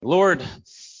Lord,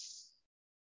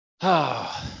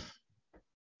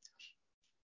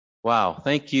 wow,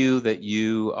 thank you that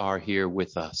you are here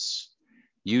with us.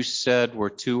 You said where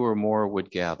two or more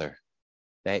would gather,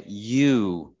 that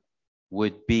you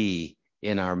would be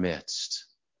in our midst.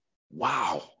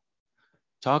 Wow.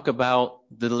 Talk about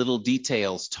the little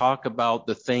details. Talk about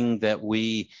the thing that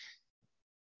we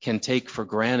can take for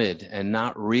granted and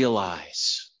not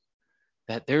realize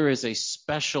that there is a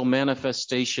special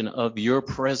manifestation of your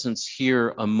presence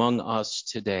here among us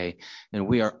today. And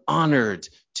we are honored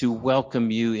to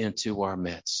welcome you into our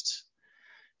midst.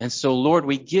 And so, Lord,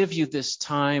 we give you this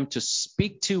time to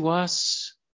speak to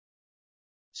us,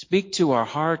 speak to our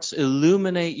hearts,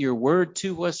 illuminate your word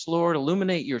to us, Lord,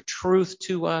 illuminate your truth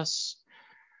to us,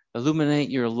 illuminate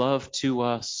your love to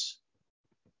us,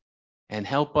 and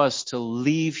help us to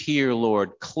leave here,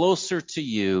 Lord, closer to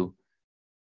you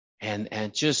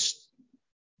and just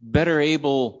better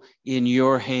able in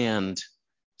your hand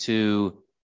to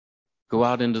go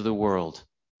out into the world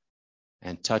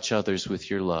and touch others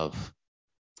with your love.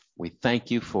 We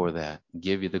thank you for that.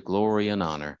 Give you the glory and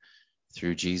honor.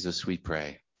 Through Jesus we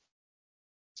pray.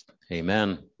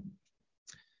 Amen.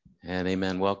 And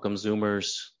amen. Welcome,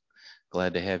 Zoomers.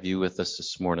 Glad to have you with us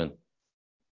this morning.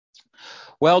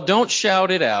 Well, don't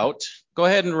shout it out. Go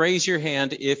ahead and raise your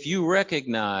hand if you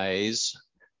recognize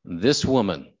this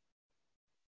woman.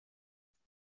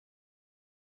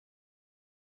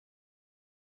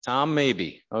 Tom,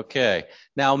 maybe. Okay.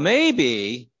 Now,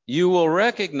 maybe you will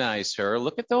recognize her.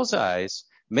 Look at those eyes.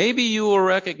 Maybe you will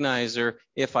recognize her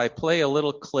if I play a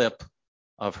little clip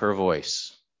of her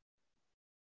voice.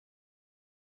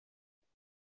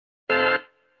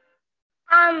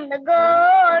 On the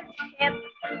good ship,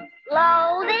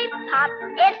 slowly pop,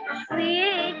 it's a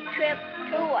sweet trip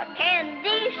to a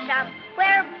candy shop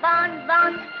where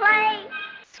bonbons play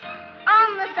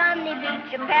on the sunny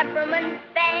beach of Peppermint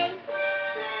Bay.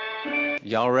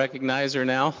 Y'all recognize her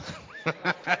now?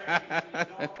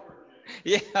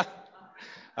 Yeah.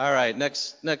 All right,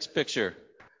 next picture.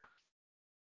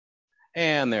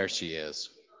 And there she is.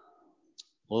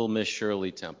 Little Miss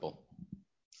Shirley Temple.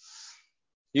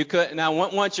 You could now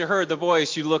once you heard the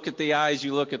voice, you look at the eyes,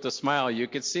 you look at the smile, you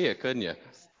could see it, couldn't you?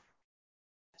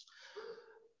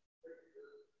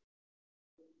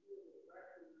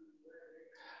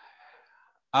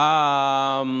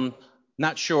 Not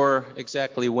sure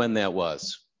exactly when that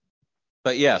was,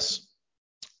 but yes.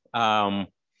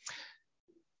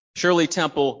 Shirley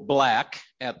Temple Black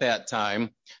at that time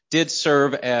did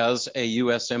serve as a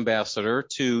U.S. ambassador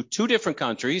to two different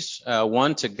countries,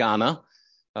 one to Ghana,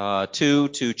 two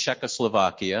to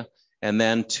Czechoslovakia, and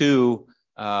then to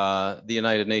the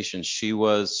United Nations. She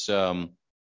was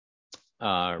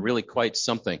really quite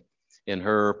something in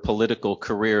her political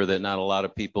career that not a lot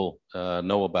of people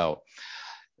know about.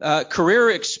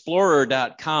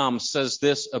 CareerExplorer.com says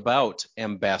this about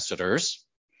ambassadors,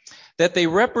 that they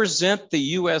represent the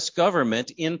U.S.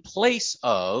 government in place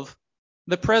of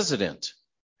the president.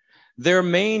 Their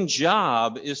main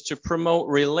job is to promote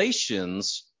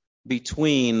relations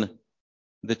between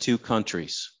the two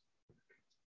countries.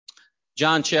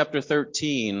 John chapter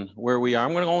 13, where we are.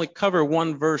 I'm going to only cover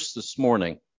one verse this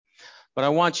morning, but I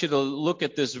want you to look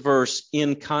at this verse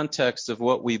in context of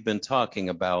what we've been talking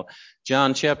about.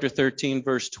 John chapter 13,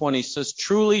 verse 20 says,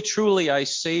 "Truly, truly, I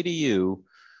say to you,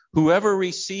 whoever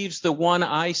receives the one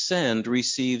I send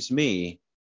receives me,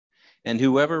 and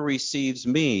whoever receives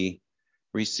me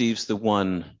receives the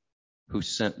one who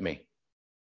sent me."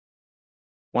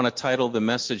 I want to title the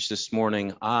message this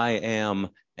morning, "I am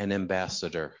an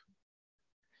ambassador."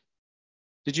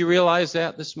 Did you realize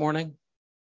that this morning?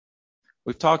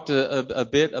 We've talked a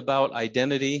bit about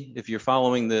identity. If you're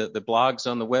following the blogs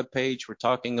on the webpage, we're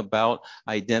talking about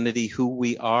identity, who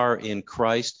we are in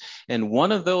Christ. And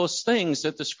one of those things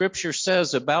that the scripture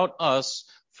says about us,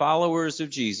 followers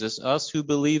of Jesus, us who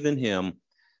believe in him,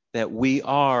 that we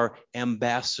are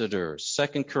ambassadors.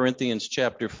 2 Corinthians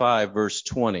chapter 5, verse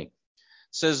 20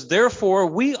 says, "Therefore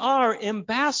we are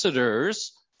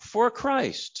ambassadors for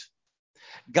Christ,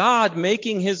 God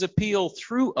making his appeal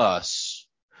through us.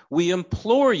 We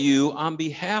implore you on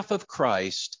behalf of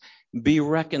Christ, be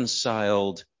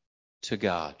reconciled to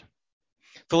God."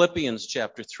 Philippians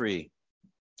chapter 3,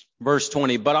 verse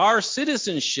 20, "But our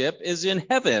citizenship is in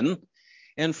heaven,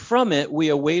 and from it we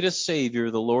await a Savior,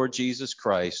 the Lord Jesus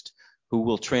Christ, who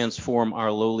will transform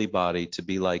our lowly body to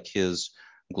be like his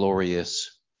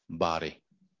glorious body."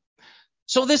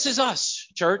 So this is us,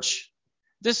 church.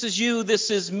 This is you.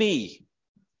 This is me.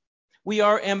 We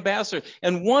are ambassadors.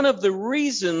 And one of the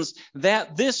reasons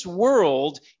that this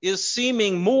world is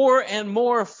seeming more and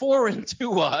more foreign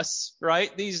to us,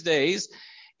 right, these days,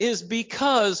 is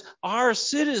because our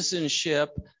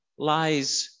citizenship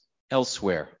lies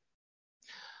elsewhere.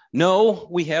 No,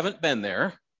 we haven't been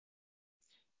there.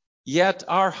 Yet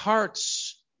our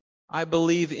hearts, I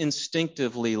believe,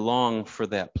 instinctively long for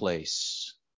that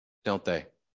place, don't they?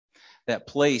 That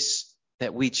place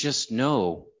that we just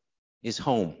know is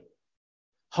home.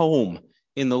 Home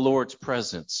in the Lord's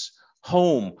presence.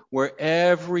 Home where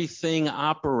everything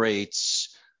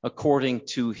operates according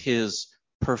to his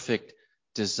perfect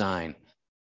design.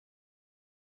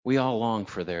 We all long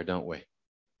for there, don't we?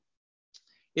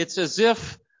 It's as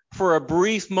if for a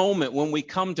brief moment when we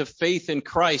come to faith in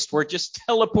Christ, we're just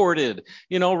teleported,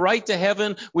 right to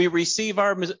heaven. We receive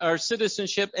our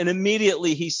citizenship, and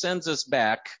immediately he sends us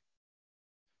back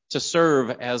to serve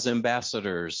as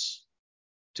ambassadors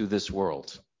to this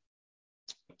world,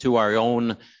 to our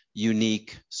own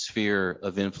unique sphere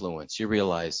of influence. You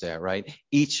realize that, right?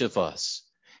 Each of us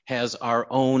has our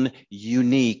own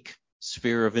unique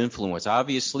sphere of influence.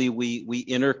 Obviously, we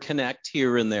interconnect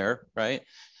here and there, right?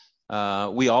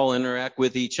 We all interact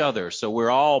with each other, so we're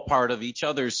all part of each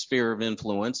other's sphere of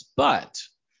influence,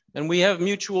 and we have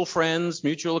mutual friends,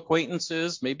 mutual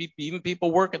acquaintances, maybe even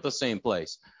people work at the same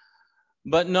place.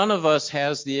 But none of us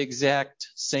has the exact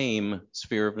same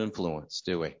sphere of influence,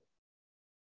 do we?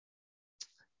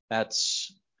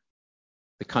 That's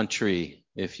the country,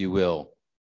 if you will,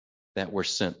 that we're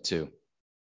sent to.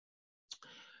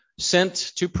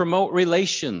 Sent to promote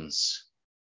relations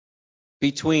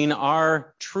between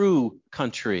our true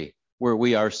country, where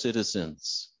we are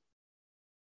citizens,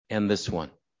 and this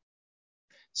one.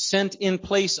 Sent in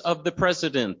place of the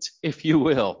president, if you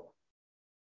will.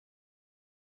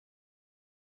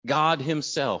 God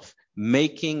himself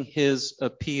making his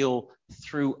appeal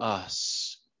through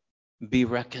us. Be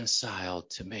reconciled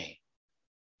to me.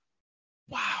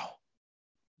 Wow.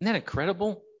 Isn't that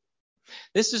incredible?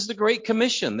 This is the Great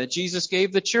Commission that Jesus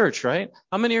gave the church, right?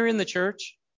 How many are in the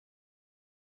church?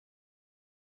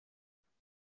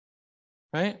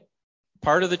 Right?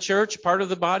 Part of the church, part of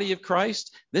the body of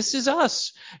Christ. This is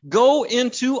us. Go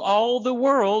into all the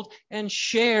world and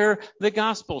share the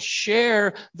gospel.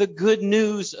 Share the good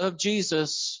news of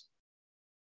Jesus.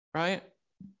 Right?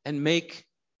 And make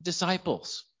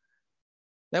disciples.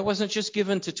 That wasn't just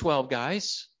given to 12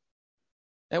 guys.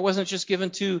 That wasn't just given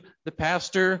to the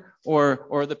pastor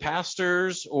or the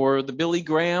pastors or the Billy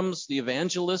Grahams, the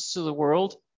evangelists of the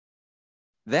world.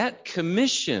 That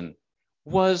commission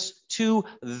was to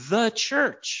the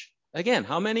church. Again,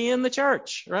 how many in the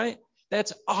church, right?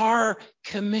 That's our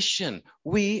commission.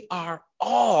 We are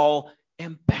all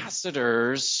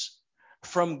ambassadors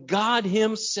from God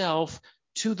himself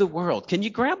to the world. Can you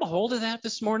grab a hold of that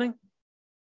this morning?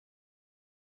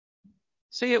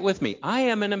 Say it with me. I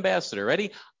am an ambassador.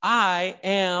 Ready? I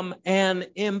am an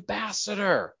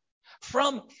ambassador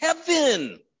from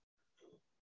heaven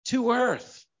to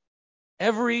earth.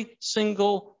 Every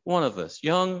single one of us,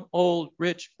 young, old,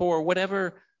 rich, poor,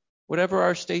 whatever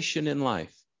our station in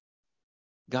life,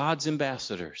 God's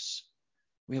ambassadors.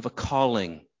 We have a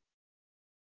calling.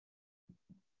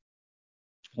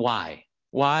 Why?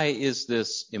 Why is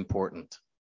this important?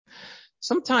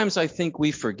 Sometimes I think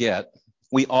we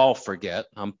all forget,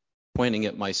 I'm pointing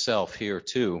at myself here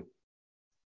too,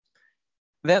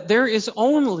 that there is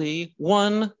only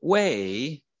one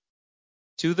way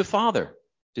to the Father.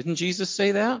 Didn't Jesus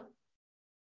say that?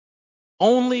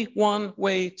 Only one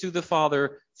way to the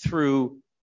Father through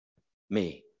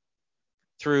me,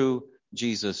 through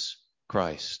Jesus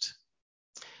Christ.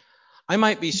 I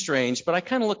might be strange, but I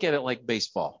kind of look at it like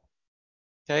baseball.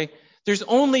 Okay? There's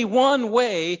only one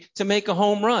way to make a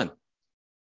home run.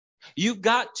 You've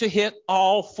got to hit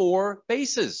all 4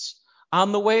 bases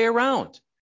on the way around.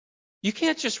 You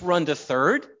can't just run to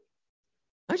third.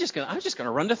 I'm just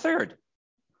gonna run to third.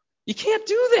 You can't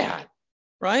do that,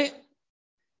 right?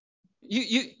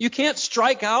 You can't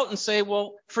strike out and say,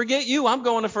 well, forget you, I'm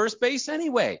going to first base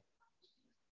anyway.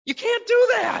 You can't do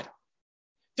that.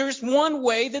 There's one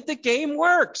way that the game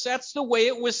works. That's the way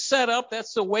it was set up.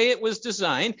 That's the way it was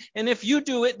designed. And if you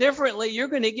do it differently, you're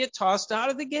going to get tossed out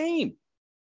of the game,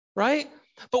 right?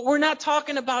 But we're not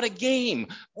talking about a game.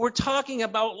 We're talking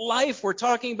about life. We're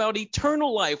talking about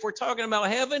eternal life. We're talking about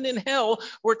heaven and hell.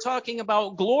 We're talking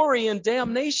about glory and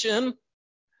damnation.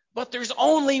 But there's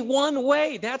only one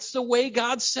way. That's the way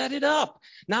God set it up.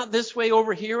 Not this way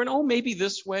over here, and maybe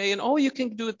this way, and you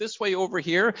can do it this way over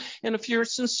here. And if you're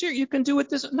sincere, you can do it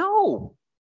this. No.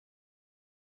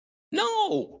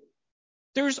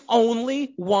 There's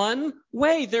only one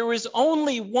way. There is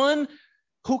only one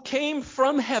who came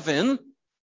from heaven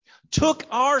took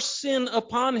our sin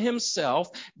upon himself,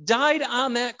 died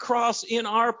on that cross in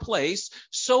our place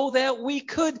so that we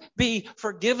could be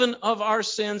forgiven of our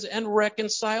sins and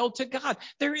reconciled to God.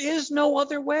 There is no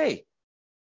other way.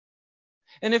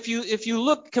 And if you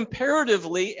look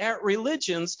comparatively at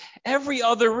religions, every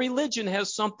other religion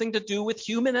has something to do with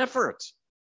human effort.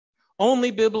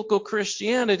 Only biblical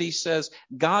Christianity says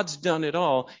God's done it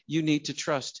all. You need to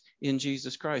trust in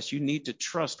Jesus Christ. You need to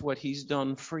trust what he's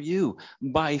done for you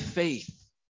by faith,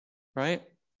 right?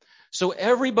 So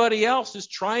everybody else is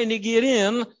trying to get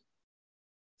in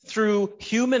through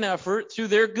human effort, through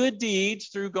their good deeds,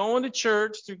 through going to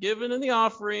church, through giving in the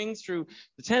offering, through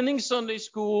attending Sunday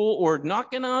school or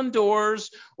knocking on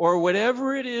doors or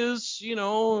whatever it is,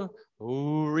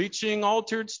 reaching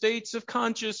altered states of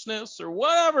consciousness or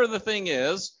whatever the thing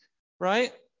is,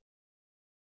 right?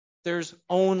 There's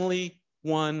only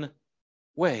one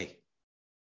way.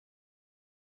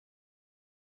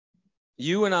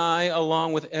 You and I,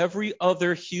 along with every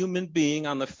other human being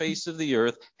on the face of the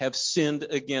earth, have sinned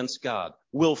against God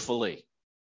willfully.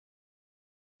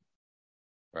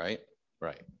 Right?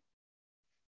 Right.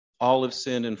 All have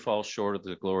sinned and fall short of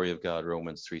the glory of God,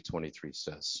 Romans 3:23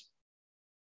 says.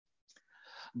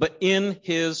 But in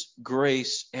his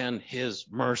grace and his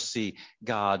mercy,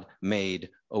 God made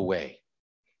a way.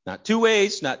 Not 2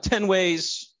 ways, not 10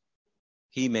 ways.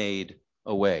 He made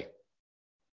a way.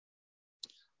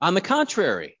 On the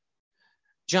contrary,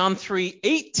 John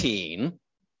 3:18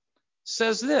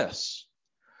 says this: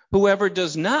 whoever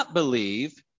does not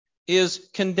believe is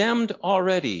condemned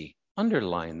already.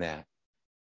 Underline that.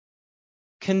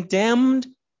 Condemned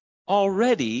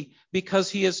already because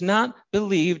he has not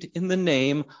believed in the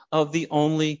name of the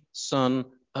only Son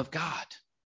of God.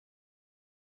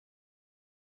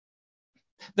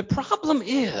 The problem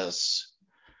is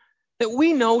that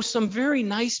we know some very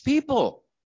nice people.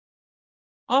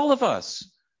 All of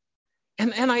us.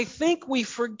 And I think we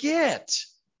forget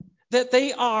that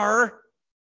they are,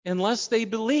 unless they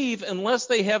believe, unless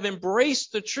they have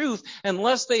embraced the truth,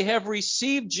 unless they have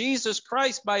received Jesus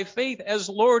Christ by faith as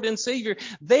Lord and Savior,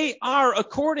 they are,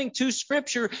 according to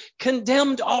Scripture,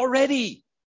 condemned already.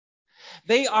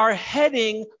 They are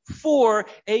heading for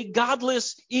a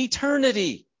godless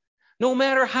eternity, no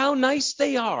matter how nice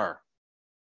they are.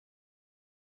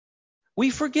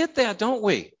 We forget that, don't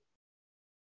we?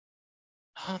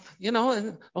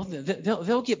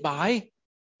 They'll get by.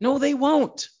 No, they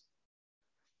won't.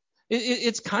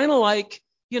 It's kind of like,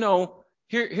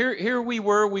 here we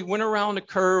were, we went around a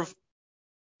curve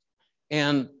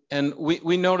and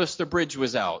we noticed the bridge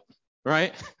was out,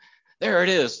 right? There it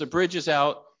is. The bridge is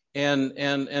out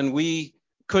and we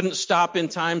couldn't stop in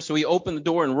time. So we opened the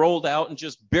door and rolled out and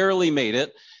just barely made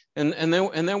it. And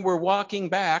then we're walking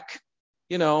back,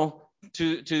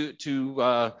 to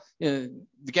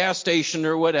the gas station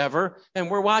or whatever,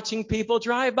 and we're watching people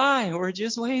drive by and we're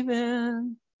just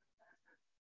waving.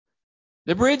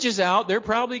 The bridge is out. They're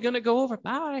probably going to go over.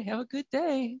 Bye. Have a good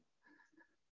day.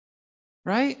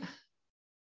 Right?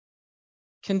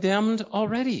 Condemned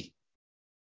already.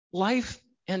 Life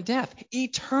and death.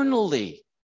 Eternally.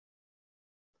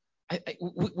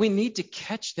 We need to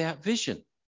catch that vision.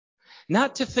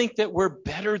 Not to think that we're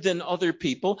better than other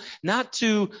people, not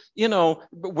to,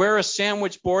 wear a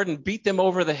sandwich board and beat them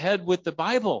over the head with the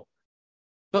Bible.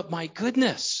 But my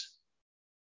goodness,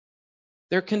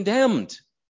 they're condemned.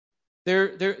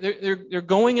 They're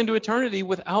going into eternity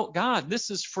without God. This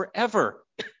is forever.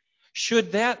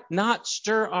 Should that not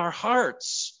stir our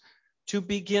hearts to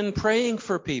begin praying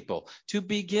for people, to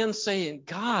begin saying,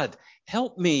 God,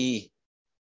 help me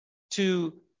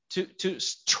to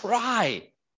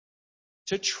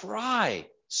try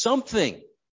something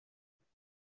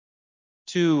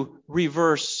to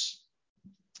reverse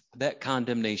that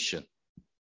condemnation.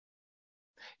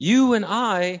 You and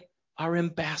I are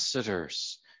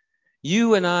ambassadors.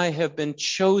 You and I have been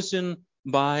chosen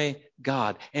by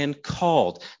God and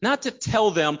called, not to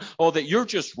tell them, that you're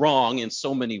just wrong in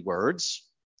so many words,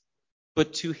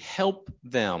 but to help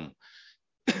them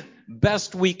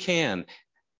best we can.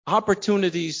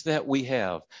 Opportunities that we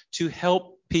have to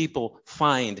help people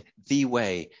find the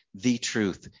way, the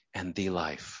truth, and the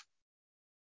life.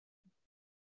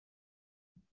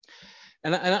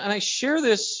 And I share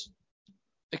this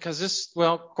because this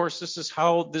is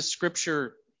how this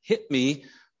scripture hit me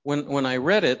when I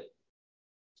read it.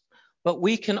 But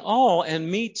we can all, and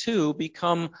me too,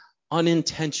 become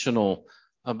unintentional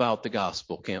about the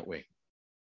gospel, can't we?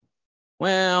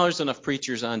 Well, there's enough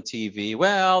preachers on TV.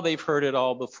 Well, they've heard it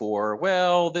all before.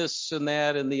 Well, this and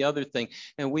that and the other thing.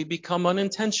 And we become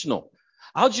unintentional.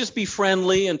 I'll just be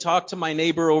friendly and talk to my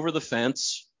neighbor over the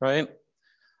fence, right?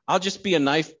 I'll just be a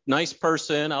nice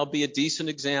person. I'll be a decent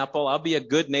example. I'll be a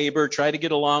good neighbor, try to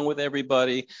get along with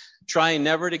everybody, trying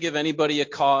never to give anybody a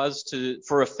cause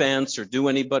for offense or do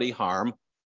anybody harm,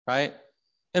 right?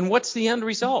 And what's the end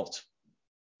result?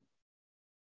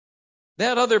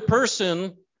 That other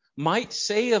person might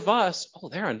say of us, oh,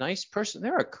 they're a nice person.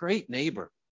 They're a great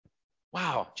neighbor.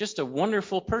 Wow, just a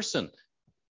wonderful person.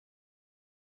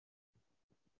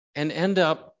 And end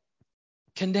up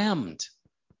condemned.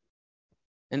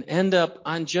 And end up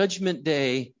on Judgment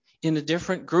Day in a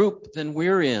different group than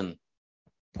we're in,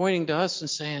 pointing to us and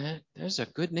saying, there's a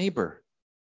good neighbor.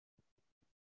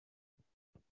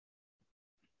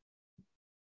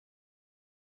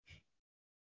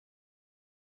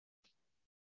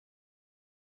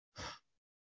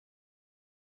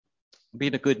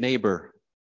 Being a good neighbor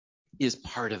is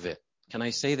part of it. Can I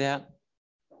say that?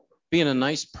 Being a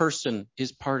nice person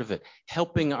is part of it.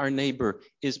 Helping our neighbor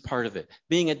is part of it.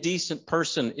 Being a decent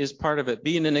person is part of it.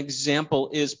 Being an example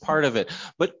is part of it.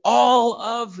 But all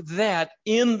of that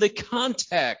in the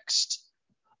context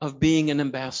of being an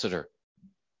ambassador,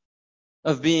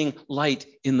 of being light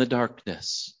in the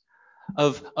darkness,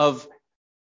 of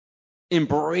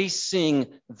embracing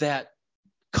that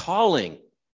calling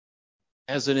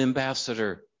as an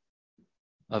ambassador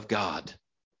of God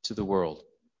to the world.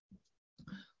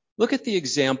 Look at the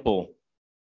example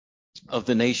of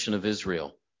the nation of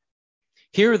Israel.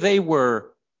 Here they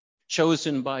were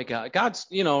chosen by God. God's,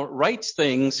 writes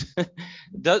things,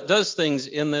 does things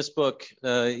in this book.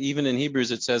 Even in Hebrews,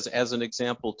 it says, as an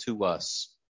example to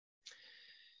us.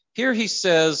 Here he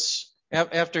says,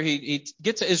 after he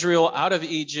gets Israel out of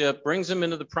Egypt, brings them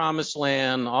into the promised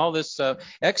land, all this stuff,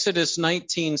 Exodus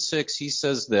 19:6, he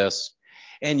says this,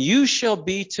 and you shall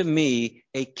be to me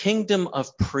a kingdom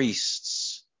of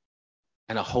priests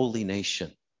and a holy nation.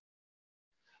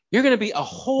 You're going to be a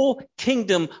whole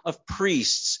kingdom of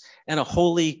priests and a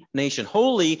holy nation.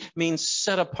 Holy means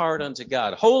set apart unto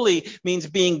God. Holy means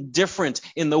being different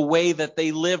in the way that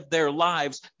they live their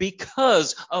lives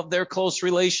because of their close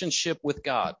relationship with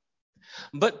God.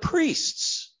 But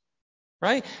priests,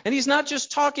 right? And he's not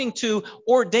just talking to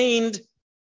ordained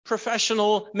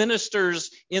professional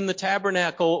ministers in the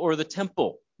tabernacle or the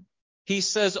temple. He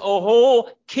says a whole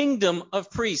kingdom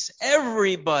of priests,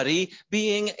 everybody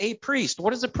being a priest. What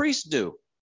does a priest do?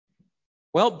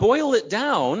 Well, boil it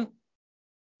down.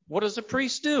 What does a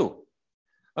priest do?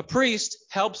 A priest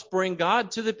helps bring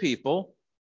God to the people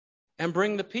and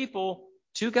bring the people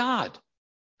to God.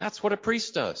 That's what a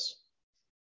priest does.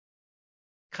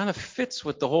 Kind of fits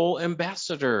with the whole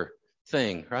ambassador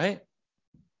thing, right?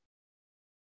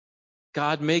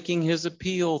 God making his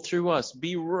appeal through us.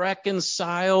 Be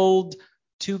reconciled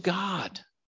to God.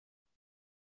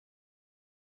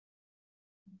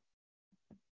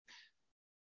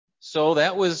 So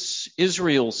that was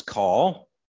Israel's call,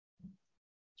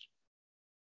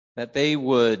 that they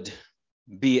would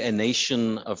be a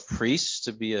nation of priests,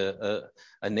 to be a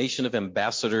nation of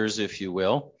ambassadors, if you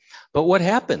will. But what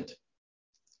happened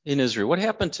in Israel? What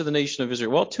happened to the nation of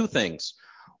Israel? Well, two things.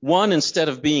 One, instead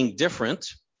of being different,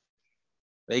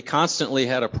 they constantly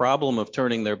had a problem of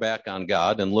turning their back on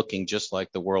God and looking just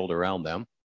like the world around them.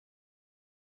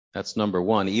 That's number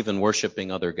one, even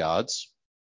worshiping other gods.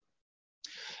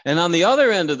 And on the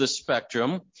other end of the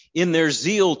spectrum, in their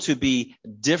zeal to be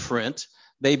different,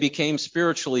 they became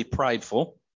spiritually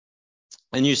prideful.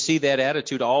 And you see that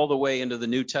attitude all the way into the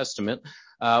New Testament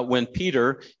when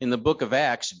Peter, in the book of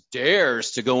Acts,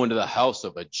 dares to go into the house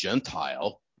of a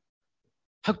Gentile.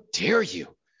 How dare you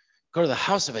go to the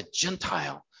house of a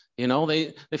Gentile?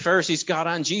 The Pharisees got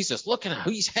on Jesus. Look at how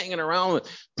he's hanging around with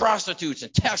prostitutes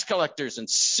and tax collectors and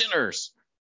sinners.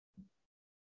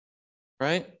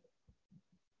 Right?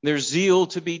 Their zeal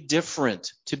to be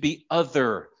different, to be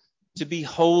other, to be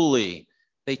holy.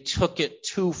 They took it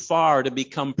too far to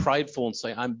become prideful and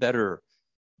say, I'm better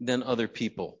than other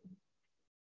people.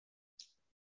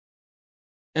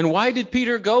 And why did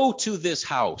Peter go to this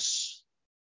house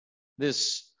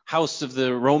of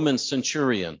the Roman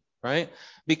centurion, right?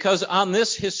 Because on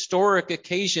this historic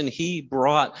occasion, he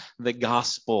brought the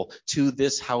gospel to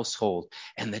this household,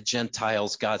 and the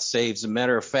Gentiles got saved. As a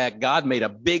matter of fact, God made a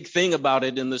big thing about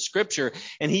it in the scripture,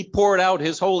 and he poured out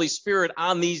his Holy Spirit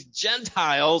on these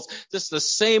Gentiles just the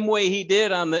same way he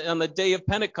did on the day of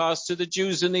Pentecost to the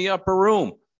Jews in the upper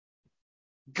room.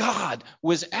 God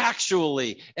was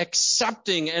actually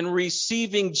accepting and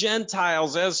receiving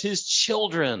Gentiles as his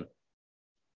children.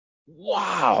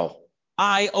 Wow.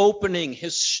 Eye-opening,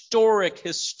 historic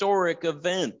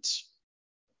event.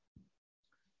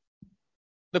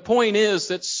 The point is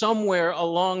that somewhere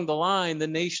along the line, the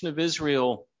nation of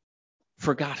Israel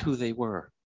forgot who they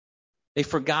were. They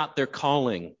forgot their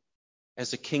calling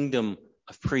as a kingdom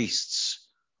of priests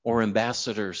or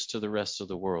ambassadors to the rest of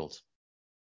the world.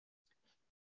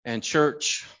 And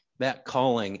church, that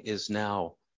calling is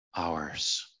now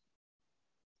ours.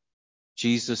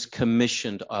 Jesus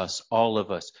commissioned us, all of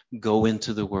us, go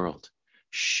into the world,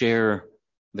 share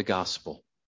the gospel.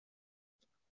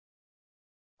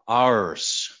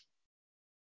 Ours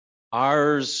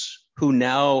who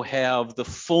now have the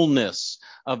fullness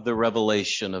of the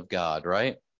revelation of God,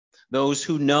 right? Those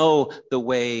who know the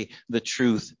way, the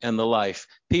truth, and the life.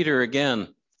 Peter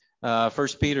again, 1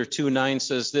 Peter 2:9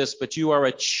 says this, but you are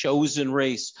a chosen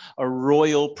race, a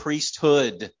royal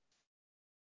priesthood,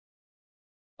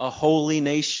 a holy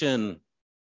nation,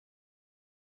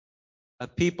 a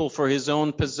people for his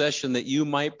own possession, that you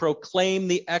might proclaim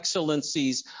the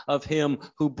excellencies of him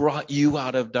who brought you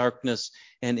out of darkness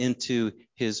and into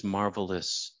his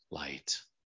marvelous light.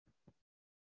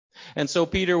 And so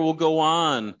Peter will go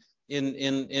on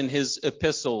in his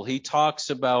epistle. He talks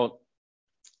about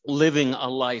living a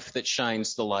life that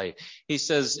shines the light. He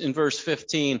says in verse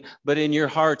 15, but in your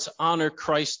hearts honor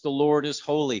Christ the Lord as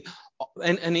holy.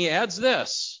 And he adds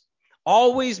this,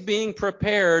 always being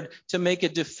prepared to make a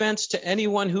defense to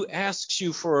anyone who asks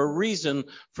you for a reason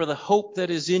for the hope that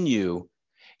is in you,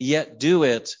 yet do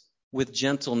it with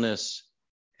gentleness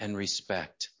and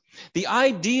respect. The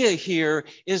idea here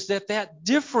is that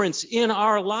difference in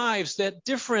our lives, that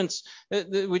difference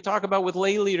that we talk about with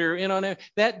lay leader,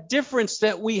 that difference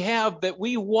that we have, that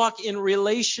we walk in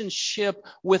relationship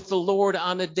with the Lord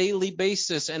on a daily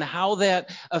basis, and how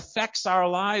that affects our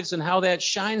lives and how that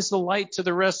shines the light to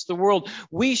the rest of the world.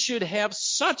 We should have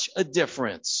such a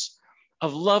difference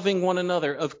of loving one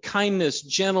another, of kindness,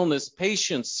 gentleness,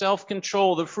 patience,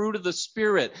 self-control, the fruit of the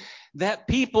Spirit, that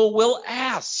people will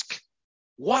ask,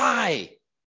 why?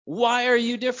 Why are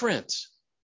you different?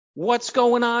 What's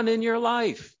going on in your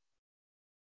life?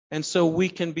 And so we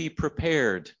can be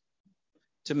prepared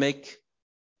to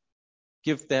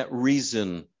give that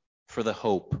reason for the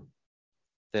hope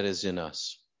that is in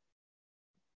us.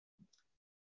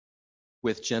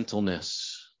 With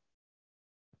gentleness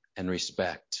and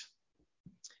respect.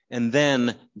 And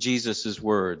then Jesus'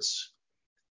 words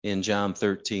in John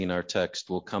 13, our text,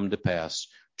 will come to pass.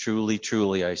 Truly,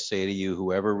 truly, I say to you,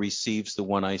 whoever receives the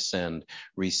one I send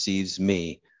receives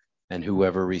me, and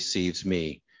whoever receives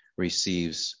me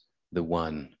receives the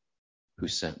one who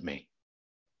sent me.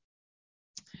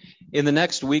 In the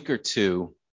next week or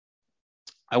two,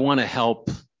 I want to help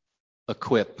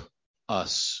equip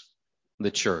us,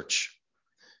 the church,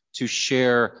 to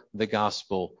share the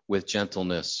gospel with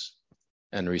gentleness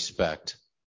and respect.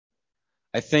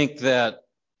 I think that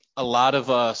a lot of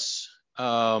us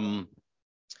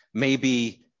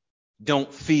maybe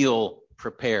don't feel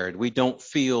prepared. We don't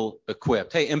feel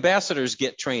equipped. Hey, ambassadors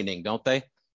get training, don't they?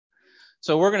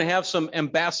 So we're going to have some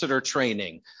ambassador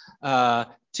training to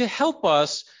help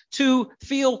us to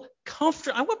feel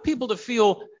comfortable. I want people to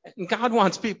feel, God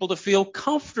wants people to feel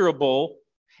comfortable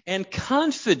and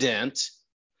confident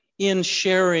in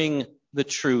sharing the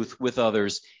truth with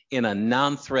others in a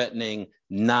non-threatening,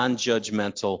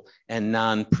 non-judgmental, and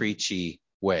non-preachy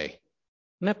way.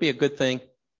 Wouldn't that be a good thing?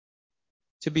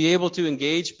 To be able to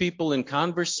engage people in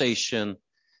conversation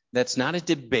that's not a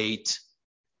debate,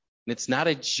 and it's not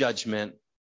a judgment,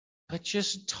 but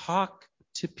just talk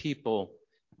to people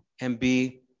and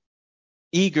be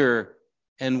eager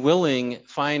and willing,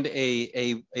 find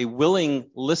a willing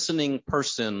listening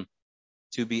person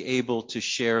to be able to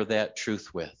share that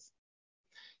truth with.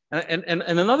 And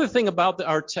another thing about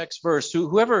our text verse,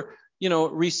 whoever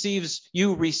receives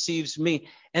you receives me,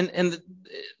 and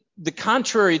the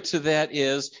contrary to that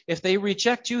is, if they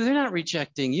reject you, they're not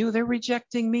rejecting you, they're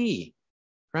rejecting me,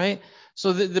 right?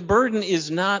 So the burden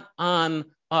is not on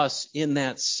us in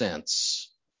that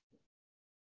sense,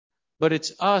 but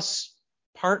it's us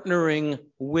partnering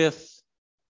with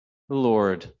the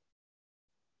Lord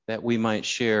that we might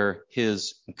share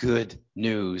his good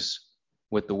news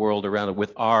with the world around it,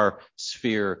 with our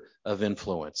sphere of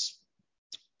influence.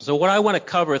 So what I want to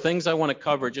cover, things I want to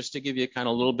cover, just to give you kind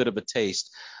of a little bit of a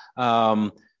taste.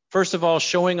 First of all,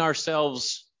 showing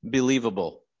ourselves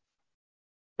believable.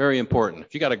 Very important.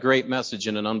 If you got a great message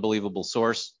in an unbelievable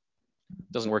source,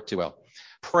 it doesn't work too well.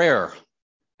 Prayer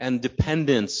and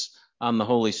dependence on the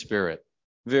Holy Spirit.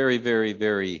 Very, very,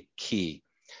 very key.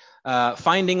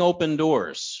 Finding open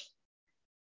doors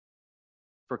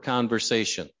for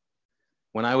conversation.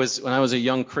 When I was a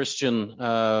young Christian,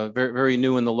 very, very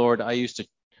new in the Lord, I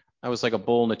was like a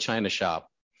bull in a china shop.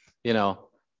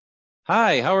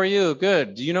 Hi, how are you?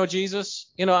 Good. Do you know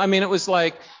Jesus? It was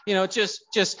like,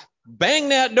 just bang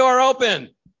that door open.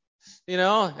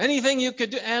 anything you could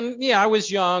do. And yeah, I was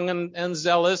young and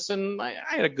zealous, and I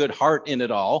had a good heart in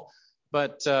it all,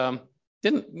 but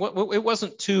it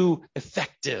wasn't too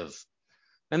effective.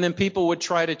 And then people would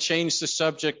try to change the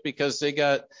subject because they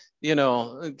got, kind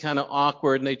of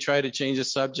awkward, and they try to change the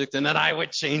subject, and then I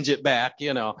would change it back,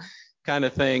 kind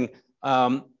of thing.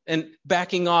 And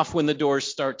backing off when the doors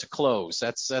start to close.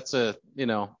 That's an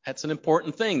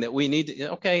important thing that we need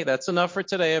to, okay, that's enough for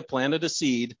today. I've planted a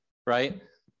seed, right?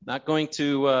 Not going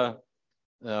to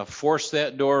force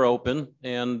that door open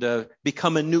and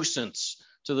become a nuisance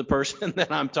to the person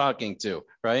that I'm talking to,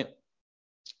 right?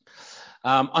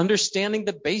 Understanding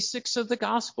the basics of the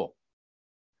gospel.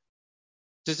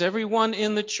 Does everyone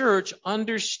in the church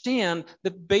understand the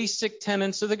basic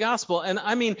tenets of the gospel? And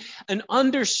I mean, an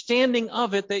understanding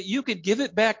of it that you could give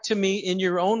it back to me in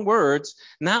your own words,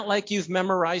 not like you've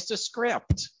memorized a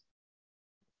script.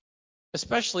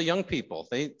 Especially young people,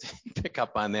 they pick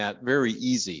up on that very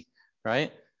easy,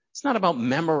 right? It's not about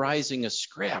memorizing a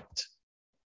script.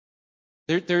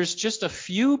 There's just a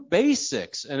few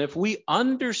basics, and if we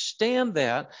understand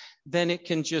that, then it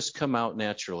can just come out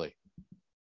naturally.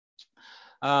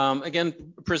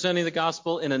 Again, presenting the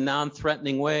gospel in a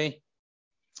non-threatening way,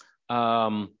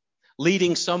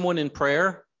 leading someone in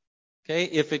prayer. Okay,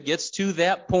 if it gets to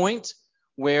that point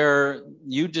where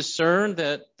you discern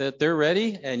that they're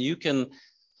ready, and you can,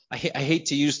 I hate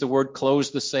to use the word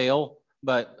close the sale,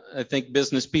 but I think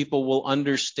business people will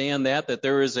understand that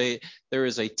there is a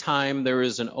time, there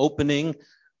is an opening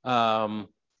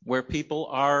where people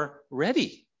are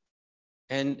ready,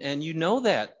 and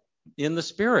that in the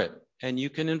Spirit, and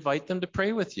you can invite them to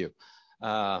pray with you,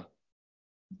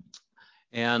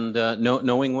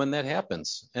 knowing when that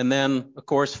happens, and then of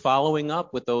course following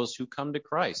up with those who come to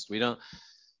Christ. We don't.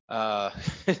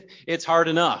 It's hard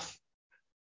enough,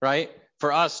 right?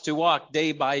 For us to walk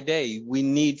day by day. We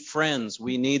need friends.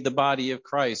 We need the body of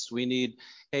Christ. We need,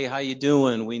 hey, how you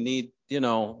doing? We need,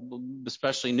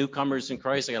 especially newcomers in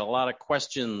Christ. I got a lot of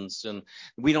questions, and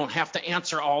we don't have to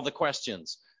answer all the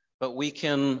questions, but we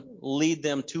can lead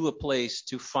them to a place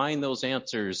to find those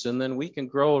answers, and then we can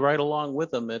grow right along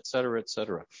with them, et cetera, et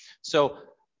cetera. So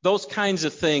those kinds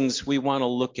of things we want to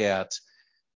look at,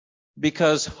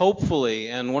 because hopefully,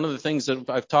 and one of the things that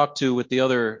I've talked to with the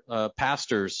other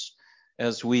pastors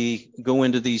as we go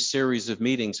into these series of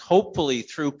meetings, hopefully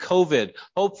through COVID,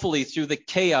 hopefully through the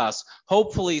chaos,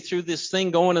 hopefully through this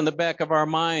thing going in the back of our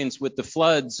minds with the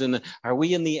floods, and are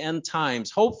we in the end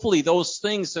times? Hopefully those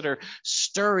things that are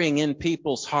stirring in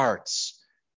people's hearts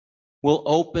will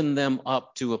open them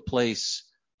up to a place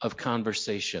of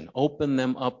conversation, open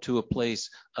them up to a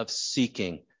place of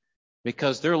seeking,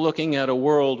 because they're looking at a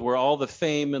world where all the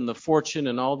fame and the fortune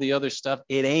and all the other stuff,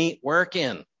 it ain't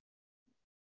working.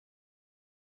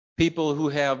 People who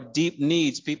have deep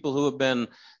needs, people who have been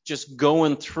just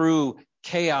going through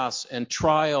chaos and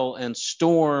trial and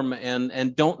storm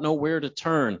and don't know where to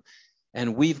turn.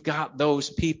 And we've got those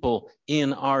people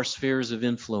in our spheres of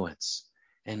influence.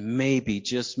 And maybe,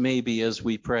 just maybe, as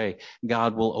we pray,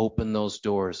 God will open those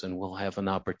doors and we'll have an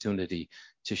opportunity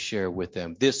to share with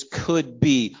them. This could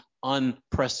be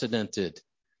unprecedented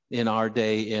in our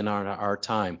day, in our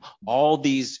time. All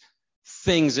these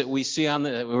things that we see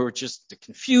were just the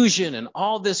confusion and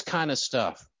all this kind of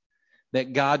stuff,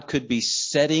 that God could be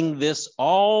setting this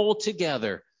all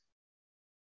together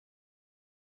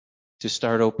to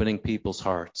start opening people's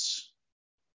hearts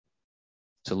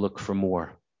to look for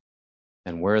more.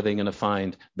 And where are they going to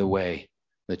find the way,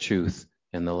 the truth,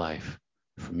 and the life?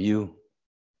 From you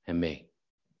and me.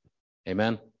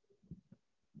 Amen?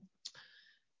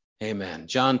 Amen.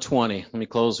 John 20. Let me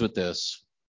close with this.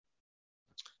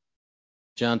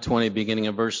 John 20, beginning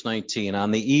of verse 19.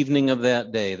 On the evening of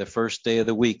that day, the first day of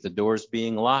the week, the doors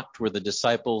being locked where the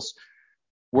disciples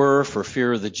were for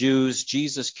fear of the Jews,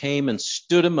 Jesus came and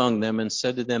stood among them and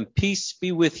said to them, "Peace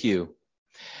be with you."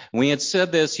 When he had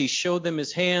said this, he showed them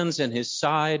his hands and his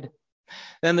side.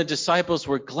 Then the disciples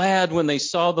were glad when they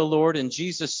saw the Lord, and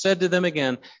Jesus said to them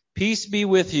again, "Peace be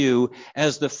with you.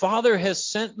 As the Father has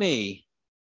sent me,"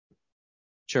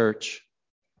 church,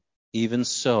 "even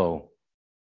so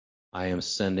I am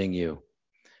sending you."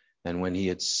 And when he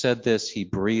had said this, he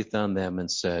breathed on them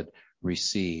and said,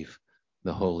 "Receive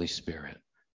the Holy Spirit."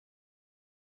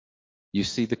 You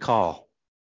see the call,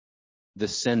 the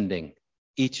sending,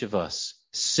 each of us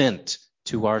sent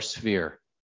to our sphere,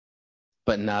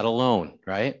 but not alone,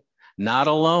 right? Not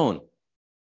alone,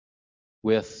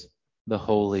 with the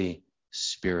Holy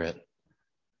Spirit.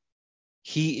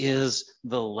 He is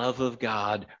the love of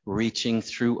God reaching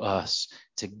through us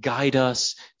to guide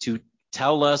us, to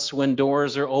tell us when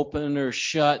doors are open or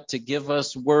shut, to give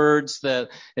us words that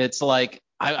it's like,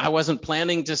 I wasn't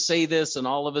planning to say this, and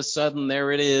all of a sudden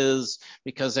there it is,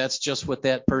 because that's just what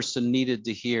that person needed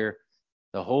to hear.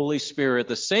 The Holy Spirit,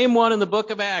 the same one in the book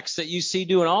of Acts that you see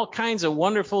doing all kinds of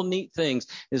wonderful, neat things,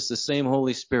 is the same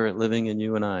Holy Spirit living in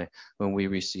you and I when we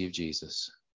receive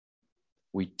Jesus.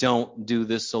 We don't do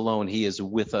this alone. He is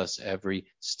with us every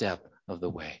step of the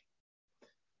way.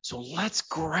 So let's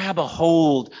grab a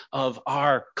hold of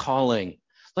our calling.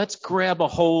 Let's grab a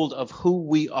hold of who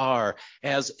we are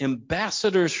as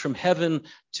ambassadors from heaven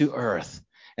to earth.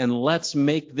 And let's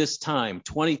make this time,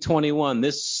 2021,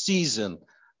 this season,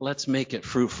 let's make it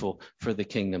fruitful for the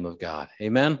kingdom of God.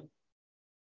 Amen?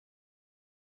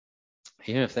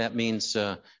 Even if that means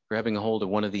grabbing a hold of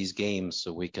one of these games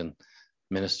so we can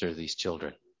minister to these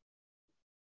children.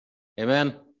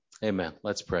 Amen? Amen.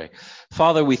 Let's pray.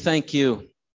 Father, we thank you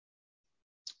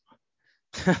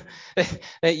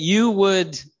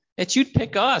that you'd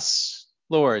pick us,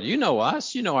 Lord. You know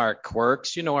us. You know our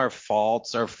quirks. You know our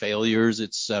faults, our failures,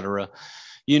 etc.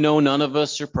 You know none of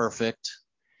us are perfect.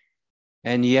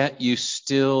 And yet you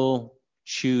still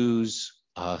choose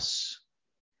us.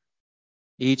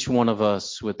 Each one of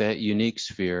us with that unique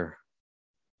sphere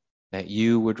that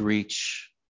you would reach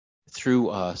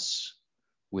through us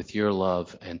with your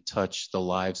love and touch the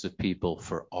lives of people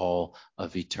for all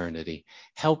of eternity.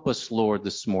 Help us, Lord,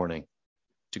 this morning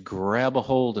to grab a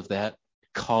hold of that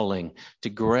calling, to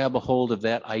grab a hold of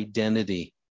that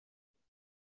identity,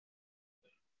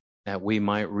 that we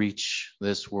might reach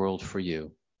this world for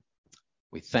you.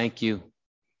 We thank you.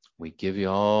 We give you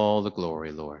all the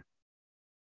glory, Lord.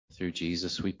 Through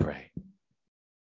Jesus we pray.